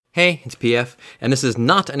Hey, it's PF, and this is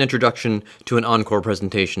not an introduction to an encore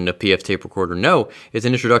presentation of PF's tape recorder. No, it's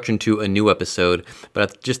an introduction to a new episode,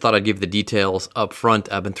 but I just thought I'd give the details up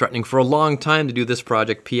front. I've been threatening for a long time to do this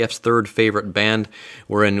project, PF's third favorite band,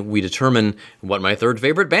 wherein we determine what my third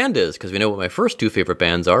favorite band is, because we know what my first two favorite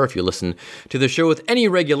bands are if you listen to the show with any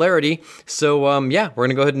regularity. So, we're going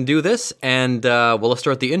to go ahead and do this, and let's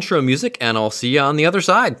start the intro music, and I'll see you on the other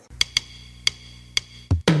side.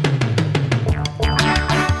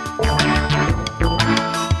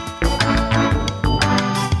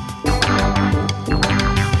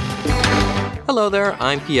 Hello there,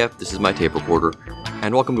 I'm PF, this is my tape recorder,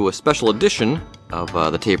 and welcome to a special edition of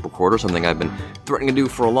the tape recorder, something I've been threatening to do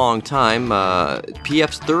for a long time,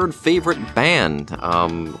 PF's third favorite band.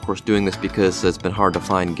 Of course, doing this because it's been hard to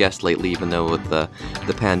find guests lately, even though with the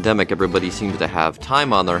pandemic, everybody seems to have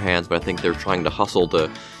time on their hands, but I think they're trying to hustle to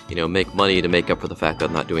make money to make up for the fact that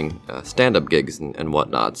I'm not doing stand-up gigs and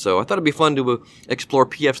whatnot. So I thought it'd be fun to explore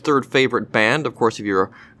PF's third favorite band. Of course, if you're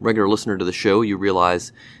a regular listener to the show, you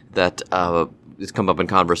realize that it's come up in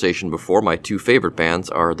conversation before. My two favorite bands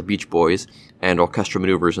are the Beach Boys and Orchestral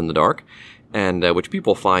Manoeuvres in the Dark, and which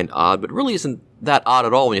people find odd, but really isn't that odd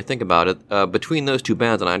at all when you think about it. Between those two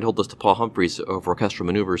bands, and I told this to Paul Humphreys of Orchestral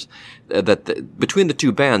Manoeuvres, between the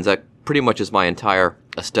two bands, that pretty much is my entire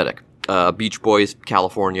aesthetic. Beach Boys,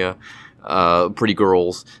 California, pretty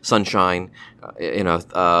girls, sunshine,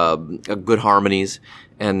 good harmonies,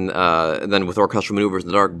 and then with Orchestral Manoeuvres in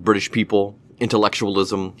the Dark, British people,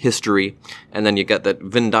 intellectualism, history, and then you get that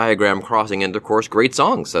Venn diagram crossing into, of course, great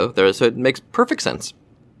songs. So it makes perfect sense.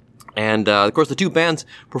 And of course, the two bands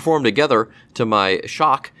performed together. To my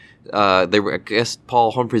shock, I guess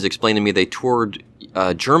Paul Humphreys explained to me they toured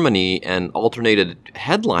Germany and alternated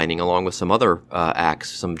headlining along with some other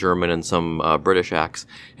acts, some German and some British acts.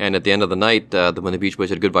 And at the end of the night, when the Beach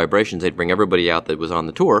Boys had Good Vibrations, they'd bring everybody out that was on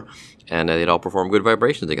the tour, and they'd all perform Good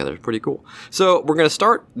Vibrations together. It's pretty cool. So we're going to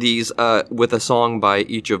start these with a song by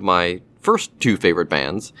each of my first two favorite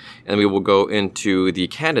bands, and we will go into the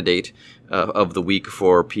candidate of the week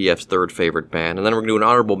for PF's third favorite band, and then we're going to do an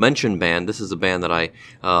honorable mention band. This is a band that I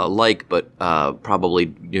like, but probably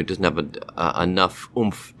doesn't have enough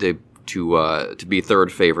oomph to be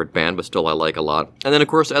third favorite band, but still I like a lot. And then, of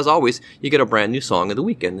course, as always, you get a brand new song of the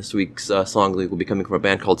week, and this week's song will be coming from a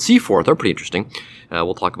band called Seaforth. They're pretty interesting.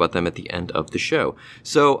 We'll talk about them at the end of the show.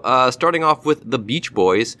 So, starting off with the Beach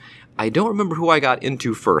Boys, I don't remember who I got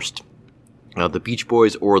into first. The Beach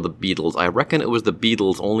Boys or the Beatles. I reckon it was the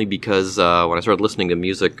Beatles only because when I started listening to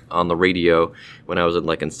music on the radio when I was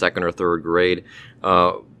in second or third grade,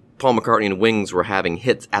 Paul McCartney and Wings were having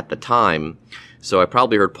hits at the time. So I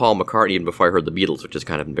probably heard Paul McCartney even before I heard the Beatles, which is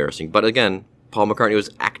kind of embarrassing. But again, Paul McCartney was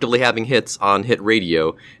actively having hits on hit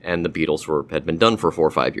radio, and the Beatles had been done for 4 or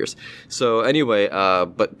 5 years. So anyway,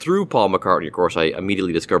 but through Paul McCartney, of course, I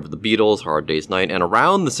immediately discovered the Beatles, Hard Day's Night, and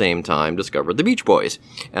around the same time discovered the Beach Boys.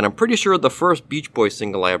 And I'm pretty sure the first Beach Boys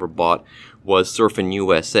single I ever bought was Surfin'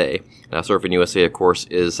 USA. Now, Surfin' USA, of course,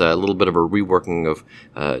 is a little bit of a reworking of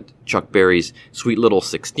Chuck Berry's Sweet Little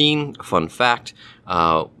 16. Fun fact,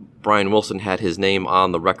 Brian Wilson had his name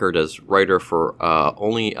on the record as writer for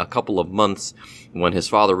only a couple of months when his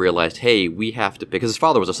father realized, hey, we have to pay, because his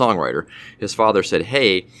father was a songwriter. His father said,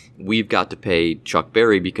 hey, we've got to pay Chuck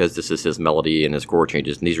Berry because this is his melody and his chord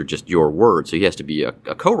changes, and these are just your words, so he has to be a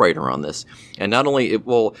co-writer on this. And not only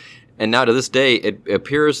and now to this day,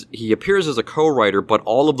 he appears as a co-writer, but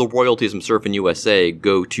all of the royalties from Surfin' USA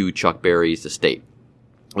go to Chuck Berry's estate.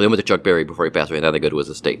 Well, they went to Chuck Berry before he passed away, and now they go to his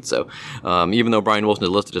estate. So even though Brian Wilson is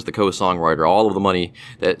listed as the co-songwriter, all of the money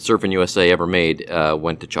that Surfin' USA ever made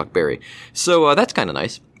went to Chuck Berry. So that's kind of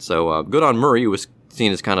nice. So good on Murray, who was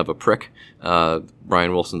seen as kind of a prick,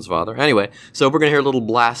 Brian Wilson's father. Anyway, so we're going to hear a little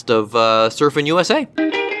blast of Surfin' USA.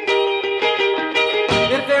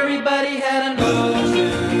 If everybody had an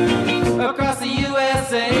ocean across the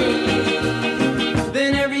USA,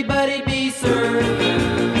 then everybody'd be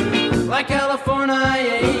surfing like California.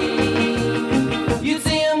 You'd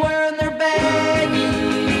see them wearing their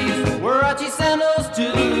baggies, Warachi sandals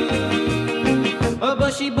too, a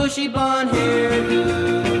bushy blonde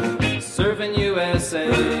hairdo, surfing USA.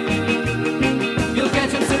 You'll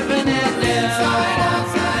catch them surfing at Nell,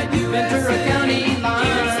 Ventura County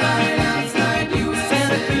line,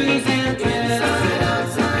 Santa Cruz and Twin,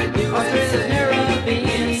 Australia's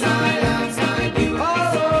Caribbean,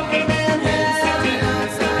 all over Manhattan,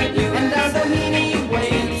 and down Doheny Way.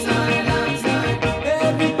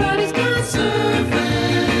 Everybody's gone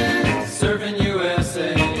surfing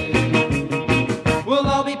USA. We'll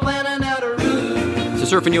all be planning out a route. So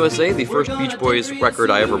Surfin' USA, the first Beach Boys record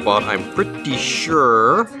I ever bought, I'm pretty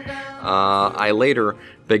sure I later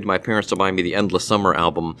begged my parents to buy me the Endless Summer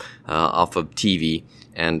album off of TV,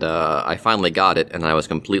 and I finally got it, and I was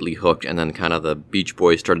completely hooked, and then kind of the Beach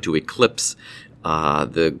Boys started to eclipse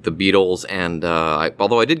the Beatles, and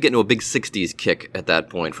although I did get into a big 60s kick at that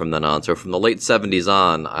point from then on, so from the late 70s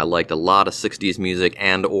on, I liked a lot of 60s music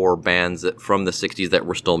and or bands from the 60s that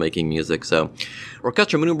were still making music. So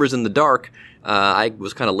Orchestral Maneuvers in the Dark, I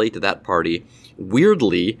was kind of late to that party.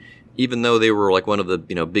 Weirdly, even though they were like one of the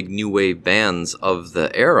big new wave bands of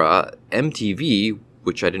the era, MTV,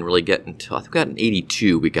 which I didn't really get until I think we got in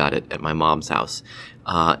 '82, we got it at my mom's house.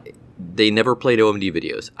 They never played OMD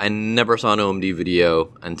videos. I never saw an OMD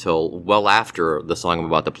video until well after the song I'm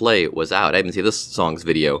about to play was out. I didn't see this song's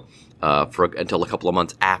video until a couple of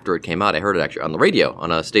months after it came out. I heard it actually on the radio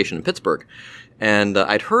on a station in Pittsburgh. And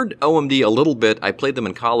I'd heard OMD a little bit. I played them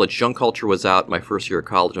in college. Young Culture was out my first year of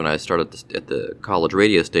college when I started at the college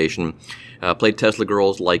radio station. Played Tesla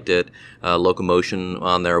Girls, liked it. Locomotion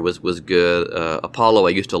on there was good. Apollo I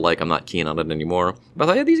used to like. I'm not keen on it anymore. But I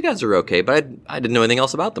thought, yeah, these guys are okay. But I didn't know anything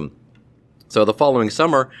else about them. So the following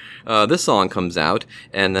summer, this song comes out,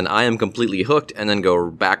 and then I am completely hooked, and then go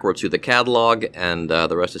backwards through the catalog, and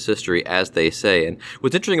the rest is history, as they say. And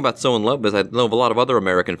what's interesting about So in Love is I know of a lot of other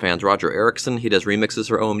American fans. Roger Erickson, he does remixes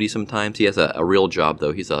for OMD sometimes. He has a real job,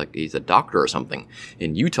 though. He's a doctor or something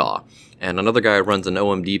in Utah. And another guy runs an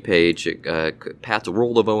OMD page, Pat's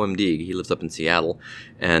World of OMD. He lives up in Seattle.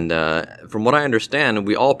 And from what I understand,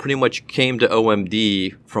 we all pretty much came to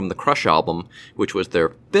OMD from the Crush album, which was their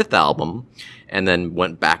 5th album, and then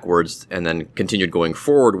went backwards and then continued going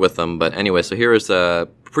forward with them. But anyway, so here is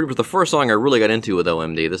pretty much the first song I really got into with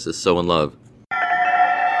OMD. This is So in Love.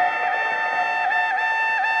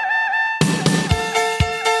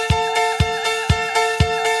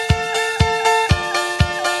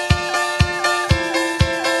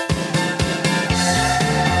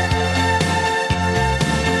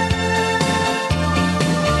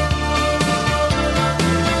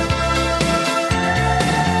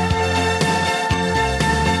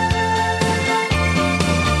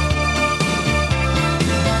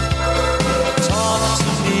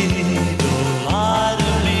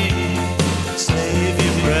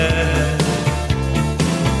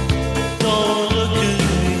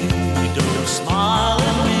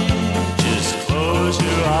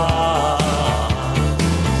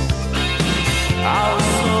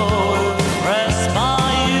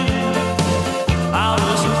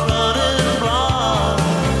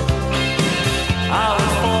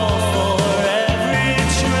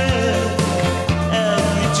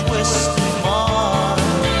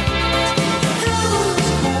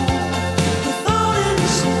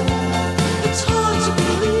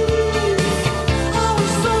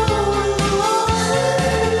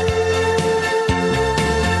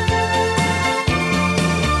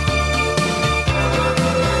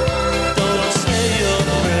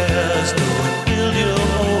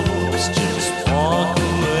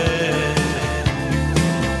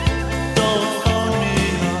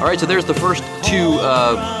 All right, so there's the first two,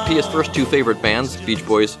 Pia's first two favorite bands, Beach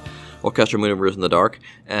Boys, Orchestral Maneuvers in the Dark,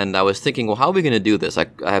 and I was thinking, well, how are we going to do this? I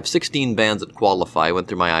have 16 bands that qualify. I went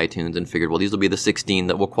through my iTunes and figured, well, these will be the 16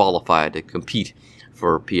 that will qualify to compete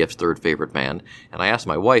for PF's third favorite band. And I asked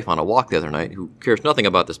my wife on a walk the other night, who cares nothing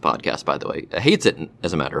about this podcast, by the way, hates it,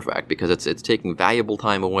 as a matter of fact, because it's taking valuable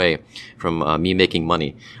time away from me making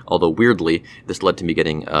money. Although, weirdly, this led to me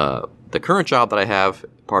getting the current job that I have,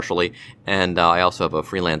 partially, and I also have a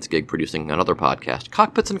freelance gig producing another podcast,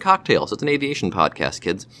 Cockpits and Cocktails. It's an aviation podcast,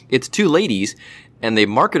 kids. It's two ladies, and they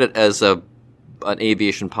market it as an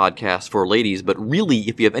aviation podcast for ladies, but really,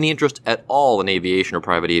 if you have any interest at all in aviation or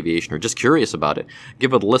private aviation, or just curious about it,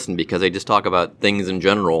 give it a listen, because they just talk about things in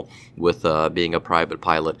general with being a private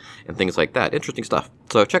pilot and things like that. Interesting stuff.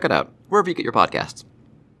 So check it out, wherever you get your podcasts.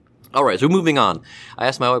 All right, so moving on. I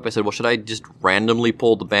asked my wife, I said, well, should I just randomly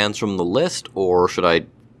pull the bands from the list, or should I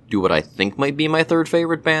do what I think might be my third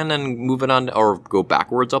favorite band and move it on, or go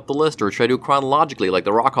backwards up the list, or should I do it chronologically like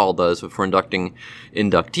the Rock Hall does for inducting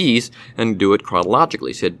inductees, and do it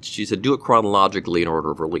chronologically? She said do it chronologically in order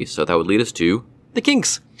of release. So that would lead us to the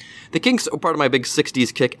Kinks. The Kinks are part of my big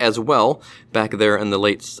 60s kick as well, back there in the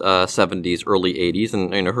late 70s, early 80s,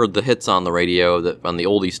 and I heard the hits on the radio, on the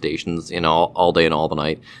oldie stations, all day and all the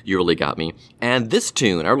night. You Really Got Me. And this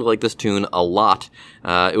tune, I really like this tune a lot.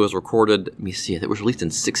 It was recorded, let me see, it was released in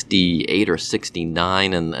 68 or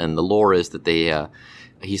 69, and the lore is that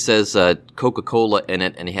he says Coca-Cola in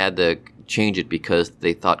it, and he had to change it because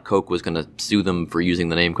they thought Coke was going to sue them for using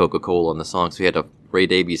the name Coca-Cola in the song, so Ray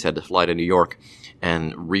Davies had to fly to New York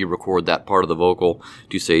and re-record that part of the vocal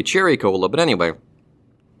to say Cherry Cola. But anyway,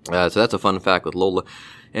 so that's a fun fact with Lola.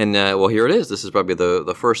 And, well, here it is. This is probably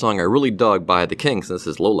the first song I really dug by the Kinks. This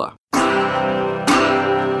is Lola. I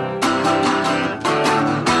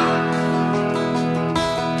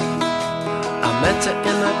met her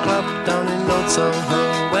in a club down in Old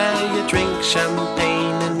Soho, where you drink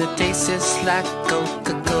champagne and it tastes like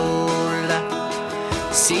Coca-Cola,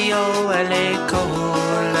 C-O-L-A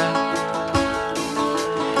Cola.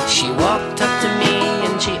 She walked up to me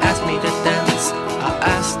and she asked me to dance. I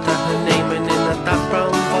asked her her name and in a dark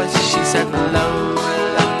brown voice she said Lola,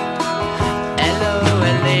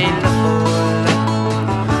 L-O-L-A Lola,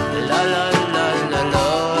 Lola, Lola,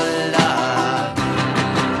 Lola.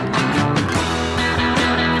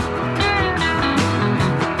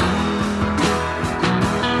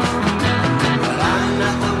 Well, I'm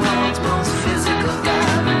not the world's most physical guy,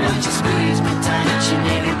 but you squeeze me tight, you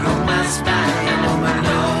nearly broke my spine. Oh my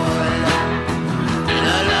Lola,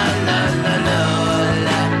 Lola, Lola,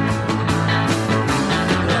 Lola.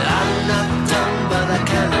 Well, I'm not dumb, but I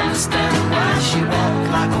can't understand why she walked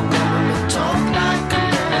like a woman and talked like a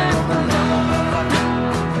man. Oh my Lola,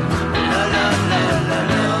 Lola, Lola, Lola,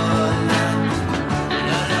 Lola,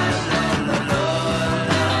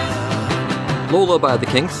 Lola. Lola by the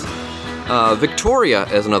Kinks. Victoria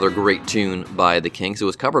is another great tune by the Kinks. It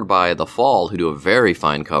was covered by The Fall, who do a very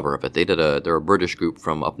fine cover of it. They're a British group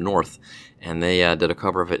from up north, and they did a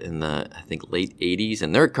cover of it in the, I think, late 80s,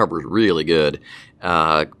 and their cover is really good.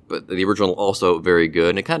 But the original also very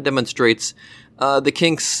good, and it kind of demonstrates the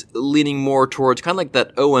Kinks leaning more towards kind of like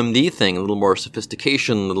that OMD thing, a little more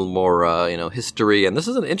sophistication, a little more, history. And this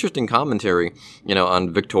is an interesting commentary,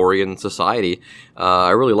 on Victorian society.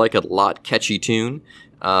 I really like it a lot. Catchy tune.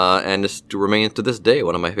 And this remains to this day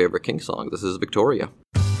one of my favorite Kinks songs. This is Victoria.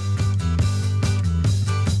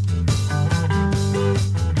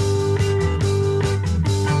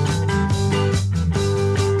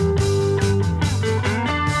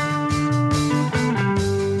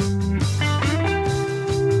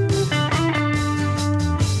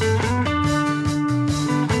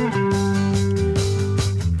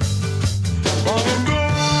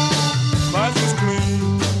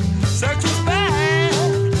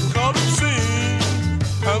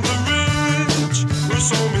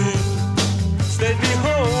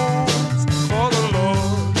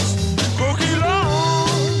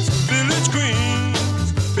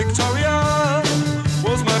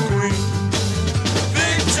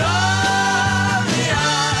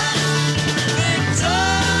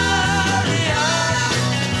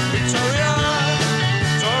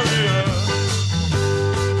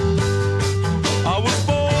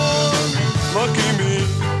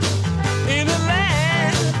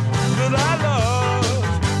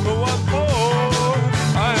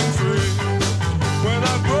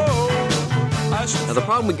 Now, the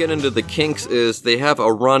problem we get into the Kinks is they have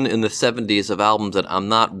a run in the 70s of albums that I'm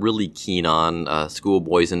not really keen on.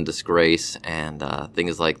 Schoolboys in Disgrace and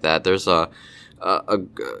things like that. There's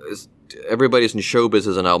Everybody's in Showbiz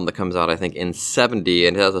is an album that comes out, I think, in 70,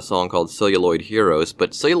 and it has a song called Celluloid Heroes.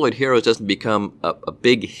 But Celluloid Heroes doesn't become a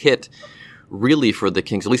big hit, really, for the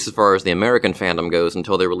Kinks, at least as far as the American fandom goes,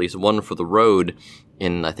 until they release One for the Road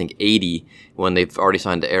in, I think, 80, when they've already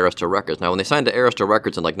signed to Arista Records. Now, when they signed to Arista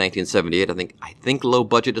Records in, like, 1978, I think Low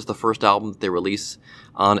Budget is the first album that they release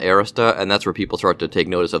on Arista, and that's where people start to take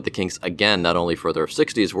notice of the Kinks again, not only for their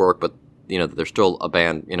 60s work, but they're still a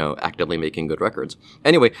band, actively making good records.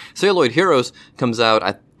 Anyway, Celluloid Heroes comes out,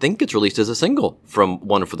 I think it's released as a single from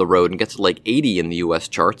One for the Road and gets to like 80 in the US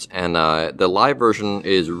charts. And the live version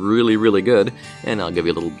is really, really good. And I'll give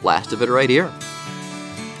you a little blast of it right here.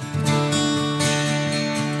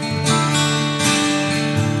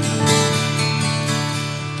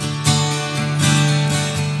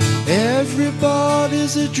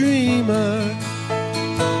 Everybody's a dreamer,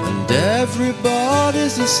 and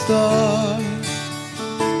everybody's a star,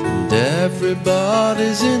 and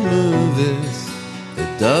everybody's in movies.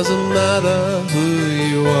 It doesn't matter who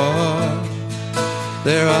you are.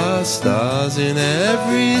 There are stars in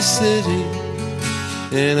every city,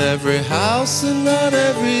 in every house and on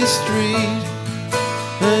every street.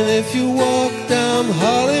 And if you walk down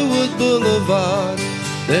Hollywood Boulevard,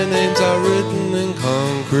 their names are written in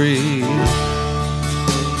concrete.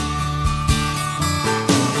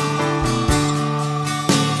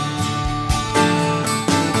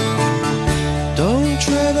 Don't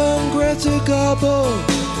tread on Greta Garbo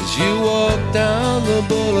as you walk down the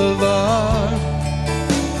boulevard.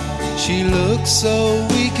 She looks so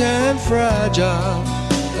weak and fragile,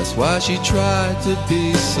 that's why she tried to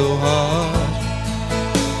be so hard.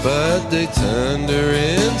 But they turned her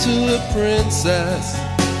into a princess,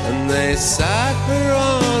 and they sat her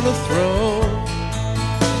on a throne.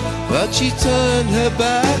 But she turned her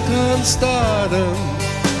back on stardom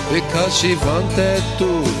because she wanted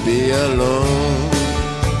to be alone.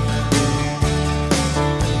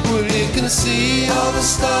 Well, you can see all the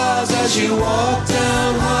stars as you walk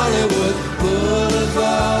down Hollywood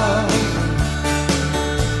Boulevard.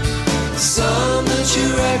 Some that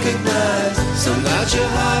you recognize, some that you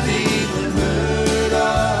haven't even heard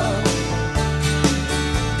of.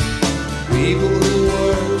 People who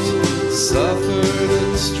worked, suffered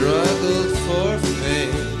and struggled for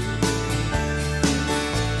fame.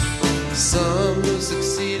 Some who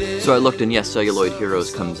succeeded. So I looked, and yes, Celluloid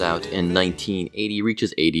Heroes comes out in 1980,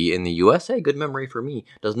 reaches 80 in the US. Hey, good memory for me.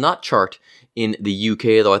 Does not chart in the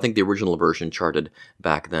UK, though I think the original version charted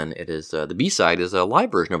back then. It is the B-side is a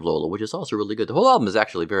live version of Lola, which is also really good. The whole album is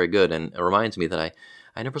actually very good, and it reminds me that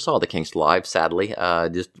I never saw the Kinks live, sadly.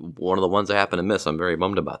 Just one of the ones I happen to miss. I'm very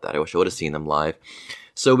bummed about that. I wish I would have seen them live.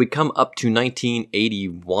 So we come up to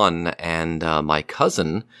 1981, and my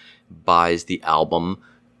cousin buys the album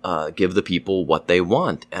Give the People What They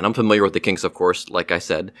Want. And I'm familiar with the Kinks, of course, like I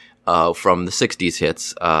said, from the 60s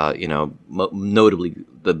hits, notably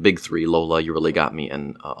the big three, Lola, You Really Got Me,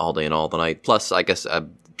 and All Day and All the Night. Plus, I guess,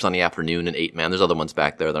 Sunny Afternoon and 8 Man. There's other ones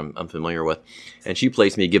back there that I'm familiar with. And she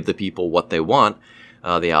plays me Give the People What They Want,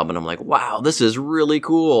 the album. I'm like, wow, this is really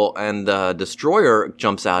cool. And Destroyer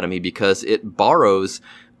jumps out at me because it borrows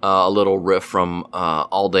a little riff from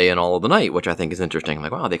All Day and All of the Night, which I think is interesting. I'm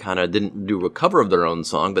like, wow, they kind of didn't do a cover of their own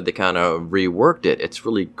song, but they kind of reworked it. It's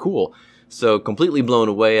really cool. So completely blown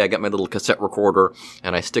away. I got my little cassette recorder,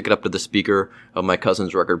 and I stick it up to the speaker of my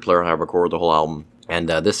cousin's record player, and I record the whole album. And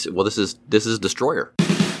this is Destroyer.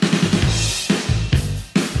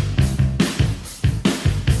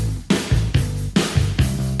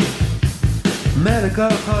 Met a girl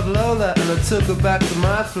called Lola and I took her back to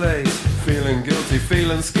my place. Feeling guilty,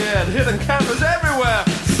 feeling scared, hidden cameras everywhere.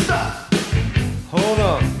 Stop! Hold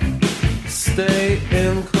on. Stay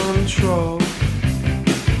in control.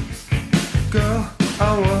 Girl,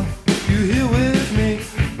 I want you here with me,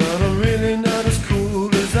 but I'm really not as cool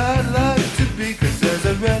as I'd like to be. Cause there's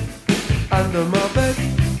a red under my bed,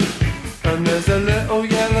 and there's a little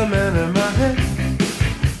yellow man in my head,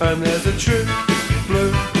 and there's a true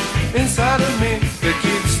blue inside of me that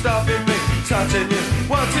keeps stopping me, touching you,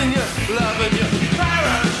 wanting you, loving you.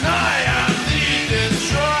 Paranoia, the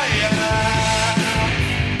destroyer.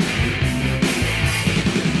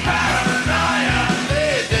 Paranoia,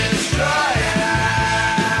 the destroyer.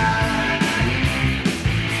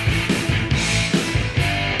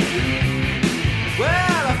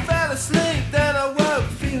 Well, I fell asleep, then I woke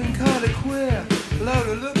feeling kind of queer.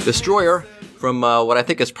 Lola looked Destroyer, from what I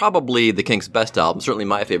think is probably the Kinks' best album, certainly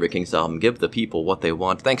my favorite Kinks album, Give the People What They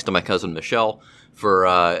Want. Thanks to my cousin Michelle for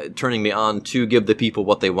turning me on to Give the People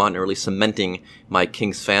What They Want and really cementing my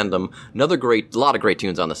Kinks fandom. A lot of great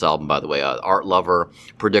tunes on this album, by the way. Art Lover,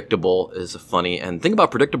 Predictable is funny. And think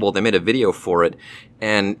about Predictable, they made a video for it,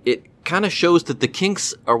 and it kind of shows that the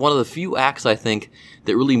Kinks are one of the few acts, I think,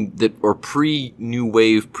 that are pre-new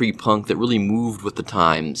wave, pre-punk, that really moved with the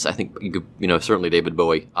times. I think, certainly David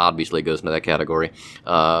Bowie obviously goes into that category.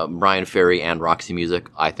 Brian Ferry and Roxy Music,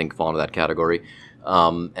 I think, fall into that category.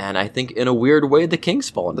 And I think in a weird way, the Kinks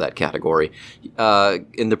fall into that category.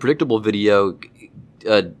 In the Predictable video,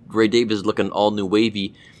 Ray Davies is looking all new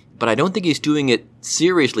wavy, but I don't think he's doing it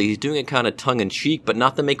seriously. He's doing it kind of tongue-in-cheek, but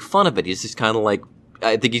not to make fun of it. He's just kind of like,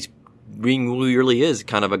 I think he's being who he really is,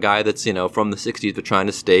 kind of a guy that's, from the 60s, but trying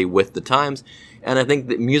to stay with the times. And I think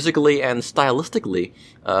that musically and stylistically,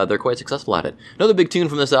 they're quite successful at it. Another big tune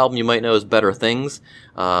from this album you might know is Better Things.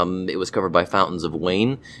 It was covered by Fountains of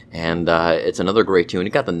Wayne, and it's another great tune. It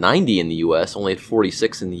got the 90 in the US, only at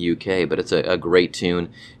 46 in the UK, but it's a great tune.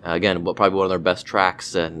 Again, probably one of their best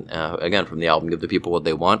tracks, and again, from the album Give the People What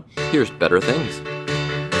They Want. Here's Better Things.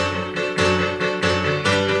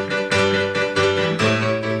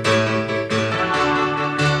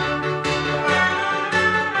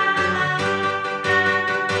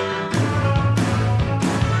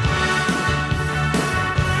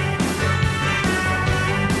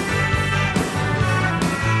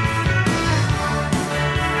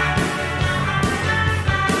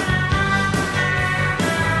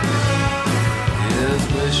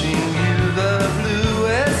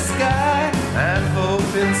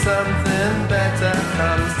 Something better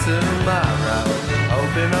comes tomorrow.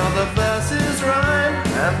 Hoping all the verses rhyme,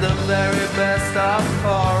 and the very best of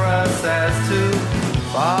chorus says to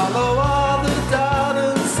follow all the doubt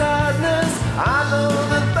and sadness. I know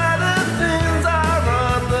that better things are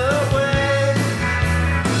on the way.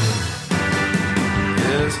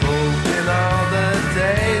 Here's hoping all the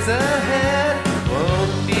days ahead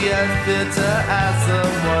won't be as bitter as the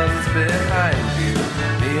ones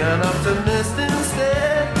Be an optimist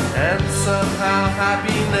instead, and somehow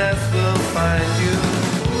happiness will find you.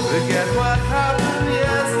 Forget what happened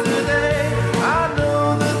yesterday. I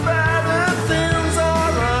know that better things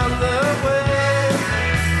are on the way.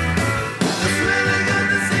 It's really good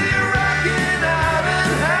to see you rocking out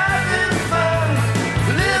and having fun,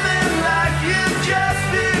 living like you've just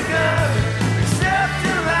begun,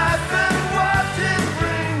 accepting life and what it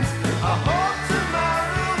brings. I hope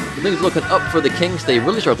tomorrow. Things looking up for the Kinks. They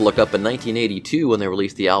really started to look up in 1982 when they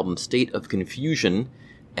released the album State of Confusion.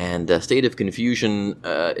 And State of Confusion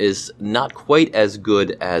is not quite as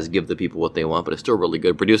good as Give the People What They Want, but it's still really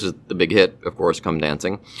good. Produces the big hit, of course, Come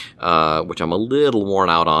Dancing, which I'm a little worn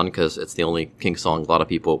out on because it's the only Kinks song a lot of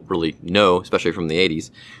people really know, especially from the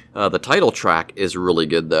 80s. The title track is really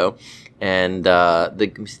good, though. And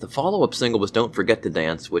the follow-up single was Don't Forget to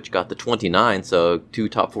Dance, which got to 29, so 2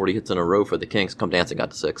 top 40 hits in a row for the Kinks. Come Dancing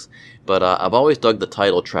got to 6. But I've always dug the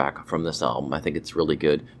title track from this album. I think it's really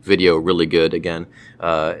good. Video, really good, again.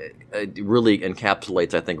 It really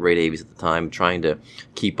encapsulates, I think, great 80s at the time, trying to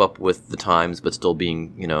keep up with the times, but still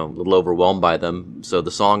being, a little overwhelmed by them. So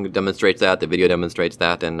the song demonstrates that, the video demonstrates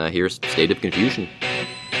that, and here's State of Confusion.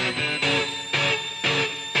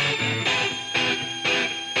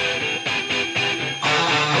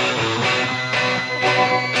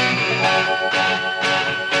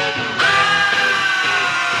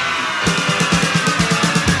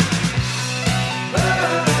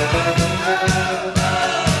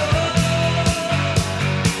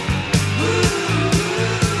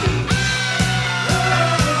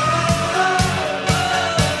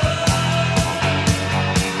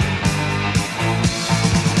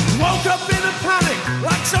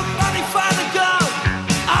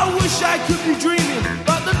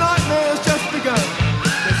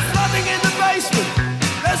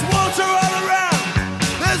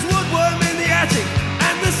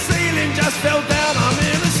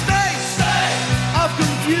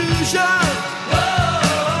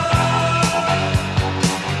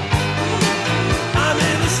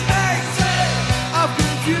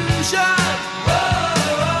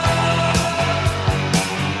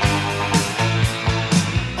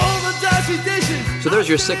 So there's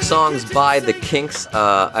your 6 songs by the Kinks.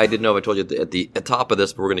 I didn't know if I told you at the top of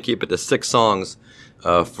this, but we're going to keep it to 6 songs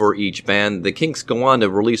for each band. The Kinks go on to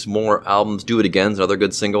release more albums. Do It Again's another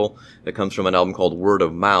good single that comes from an album called Word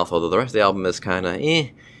of Mouth, although the rest of the album is kind of eh.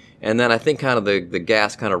 And then I think kind of the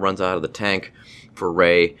gas kind of runs out of the tank for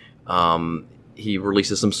Ray. He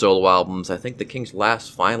releases some solo albums. I think the Kinks'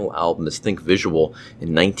 last final album is Think Visual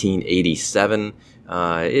in 1987.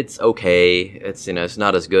 It's okay. It's it's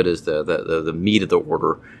not as good as the meat of the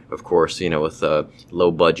order, of course. With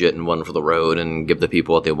Low Budget and One for the Road and Give the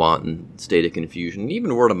People What They Want and State of Confusion.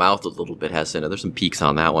 Even Word of Mouth a little bit has in it. There's some peaks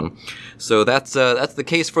on that one. So that's the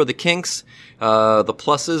case for the Kinks. The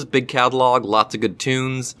pluses: big catalog, lots of good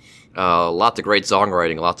tunes. Lots of great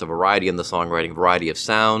songwriting, lots of variety in the songwriting, variety of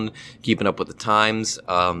sound, keeping up with the times.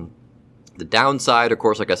 The downside, of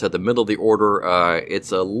course, like I said, the middle of the order,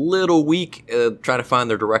 it's a little weak trying to find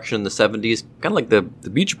their direction in the 70s, kind of like the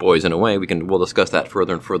Beach Boys in a way. We'll discuss that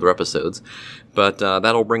further in further episodes. But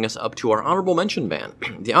that'll bring us up to our honorable mention band.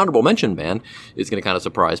 The honorable mention band is going to kind of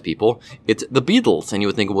surprise people. It's the Beatles, and you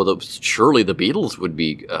would think, well, surely the Beatles would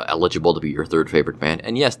be eligible to be your third favorite band.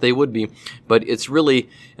 And yes, they would be, but it's really,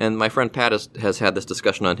 and my friend Pat has had this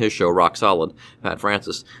discussion on his show, Rock Solid, Pat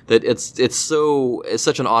Francis, that it's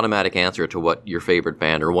such an automatic answer to what your favorite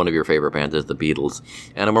band or one of your favorite bands is, the Beatles.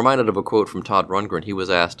 And I'm reminded of a quote from Todd Rundgren. He was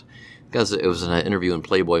asked, because it was an interview in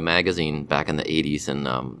Playboy magazine back in the 80s, and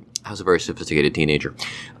I was a very sophisticated teenager.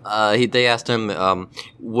 They asked him,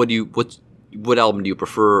 what album do you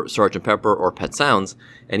prefer, Sgt. Pepper or Pet Sounds?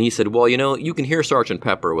 And he said, well, you can hear Sgt.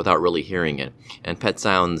 Pepper without really hearing it, and Pet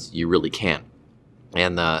Sounds you really can't.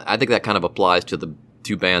 And I think that kind of applies to the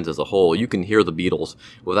two bands as a whole. You can hear the Beatles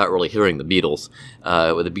without really hearing the Beatles.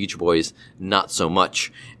 With the Beach Boys, not so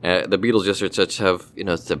much. The Beatles just have,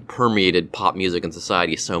 it's permeated pop music and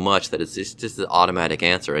society so much that it's just an automatic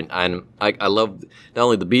answer. And I love not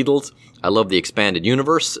only the Beatles, I love the expanded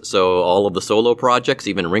universe. So all of the solo projects,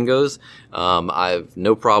 even Ringo's. I have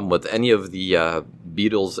no problem with any of the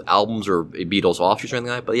Beatles albums or Beatles offshoots or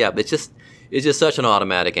anything like that. But yeah, it's just such an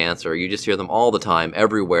automatic answer. You just hear them all the time,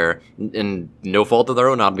 everywhere, and no fault of their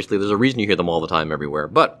own, obviously. There's a reason you hear them all the time, everywhere.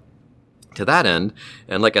 But to that end,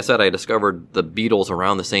 and like I said, I discovered the Beatles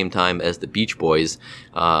around the same time as the Beach Boys.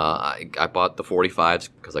 I bought the 45s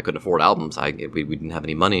because I couldn't afford albums. We didn't have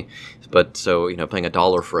any money. But so, paying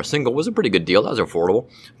 $1 for a single was a pretty good deal. That was affordable.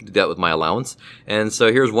 I could do that with my allowance. And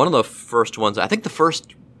so here's one of the first ones. I think the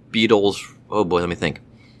first Beatles, oh boy, let me think.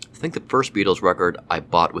 think the first Beatles record I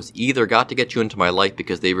bought was either Got to Get You Into My Life,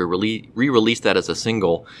 because they re-released that as a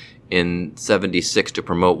single in 76 to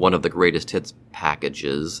promote one of the greatest hits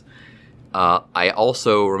packages. I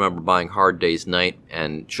also remember buying Hard Day's Night,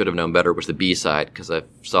 and Should Have Known Better was the B-side, because I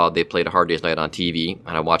saw they played a Hard Day's Night on TV,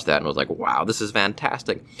 and I watched that and was like, wow, this is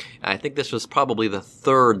fantastic. And I think this was probably the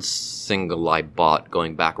third single I bought,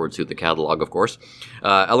 going backwards through the catalog, of course.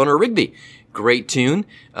 Eleanor Rigby, great tune,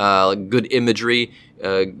 good imagery,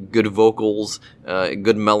 good vocals,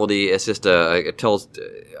 good melody. It's just, it tells,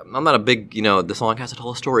 I'm not a big, the song has to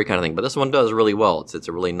tell a story kind of thing, but this one does really well. It's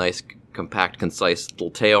a really nice, compact, concise little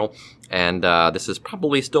tale. And this is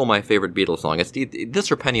probably still my favorite Beatles song. It's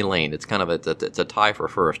this or Penny Lane. It's kind of it's a tie for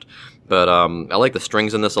first. But I like the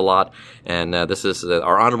strings in this a lot. And this is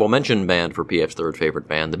our honorable mention band for PF's third favorite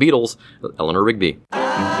band, the Beatles, Eleanor Rigby.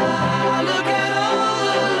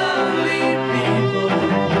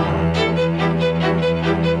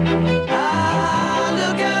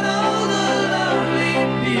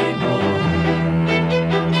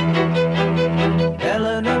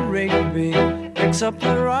 Up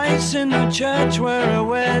the rice in the church where a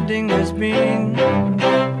wedding has been.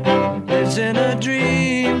 Lives in a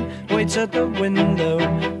dream, waits at the window,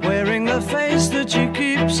 wearing the face that she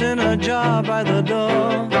keeps in a jar by the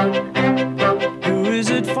door. Who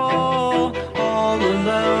is it for? All the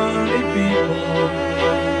lonely people.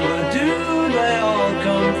 Where do they all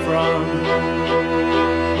come from?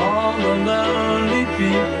 All the lonely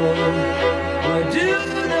people. Where do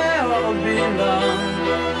they all belong?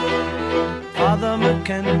 Father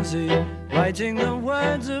Mackenzie, writing the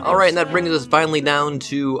words of... All right, and that brings us finally down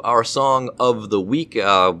to our song of the week.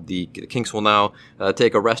 The Kinks will now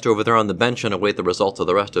take a rest over there on the bench and await the results of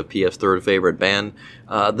the rest of PF's third favorite band.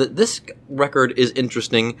 This record is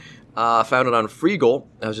interesting. Found it on Freegal.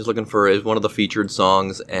 I was just looking for it as one of the featured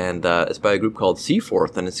songs, and it's by a group called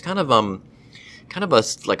Seaforth, and it's kind of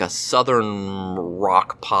like a southern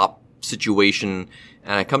rock pop situation.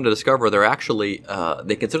 And I come to discover they're actually,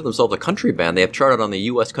 they consider themselves a country band. They have charted on the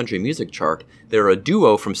U.S. country music chart. They're a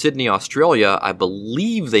duo from Sydney, Australia. I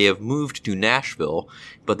believe they have moved to Nashville,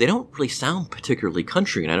 but they don't really sound particularly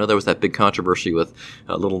country. And I know there was that big controversy with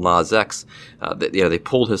Lil Nas X. They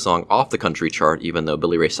pulled his song off the country chart, even though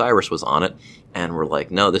Billy Ray Cyrus was on it. And we're like,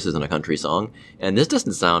 no, this isn't a country song. And this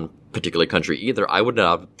doesn't sound particularly country either. I would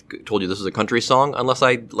not have told you this is a country song unless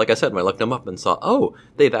I looked them up and saw, oh,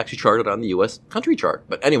 they've actually charted on the U.S. country chart.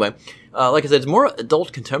 But anyway, like I said, it's more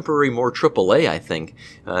adult contemporary, more AAA, I think.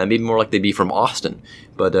 Maybe more like they'd be from Austin.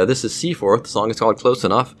 But this is Seaforth. The song is called Close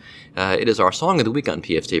Enough. It is our song of the week on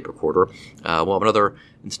PF's Tape Recorder. We'll have another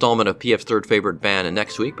installment of PF's third favorite band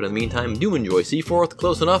next week. But in the meantime, do enjoy Seaforth,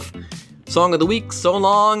 Close Enough. Song of the week, so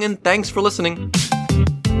long, and thanks for listening.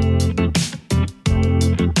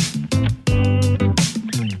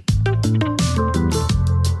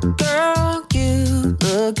 Girl, you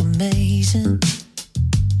look amazing.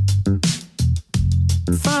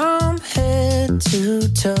 From head to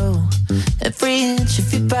toe, every inch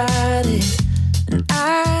of your body. And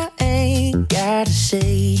I ain't gotta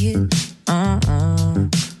say it.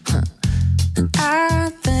 And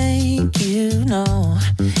I think you know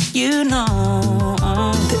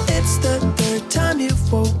that it's the third time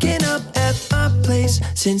you've woken up at my place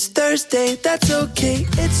since Thursday. That's okay,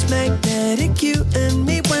 it's magnetic, you and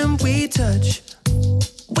me when we touch.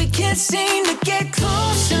 We can't seem to get close.